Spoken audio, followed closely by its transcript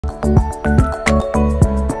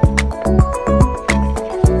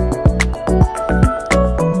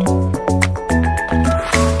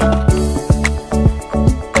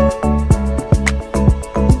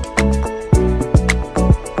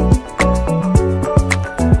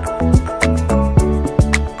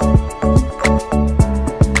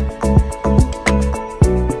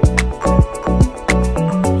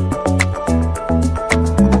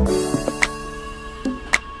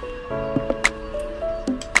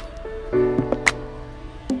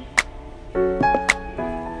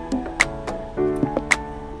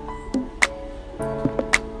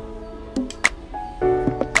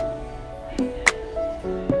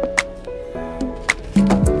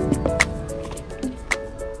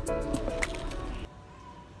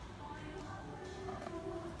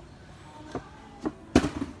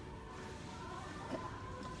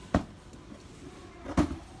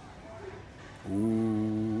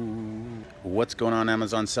What's going on,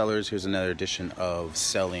 Amazon sellers? Here's another edition of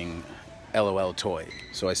selling LOL toy.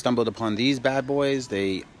 So I stumbled upon these bad boys.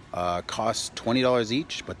 They cost $20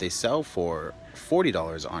 each, but they sell for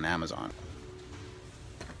 $40 on Amazon.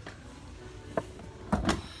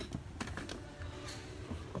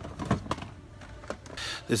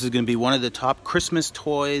 This is going to be one of the top Christmas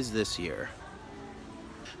toys this year.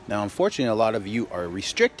 Now, unfortunately, a lot of you are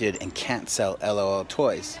restricted and can't sell LOL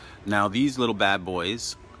toys. Now, these little bad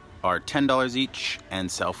boys are $10 each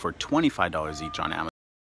and sell for $25 each on Amazon.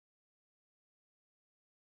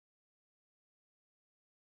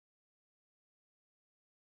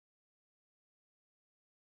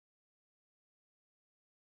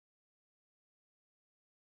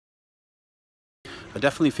 I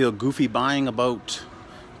definitely feel goofy buying about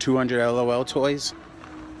 200 LOL toys.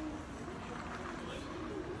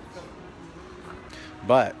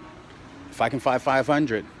 But if I can find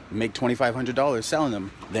 500, make $2,500 selling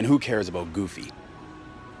them, then who cares about goofy?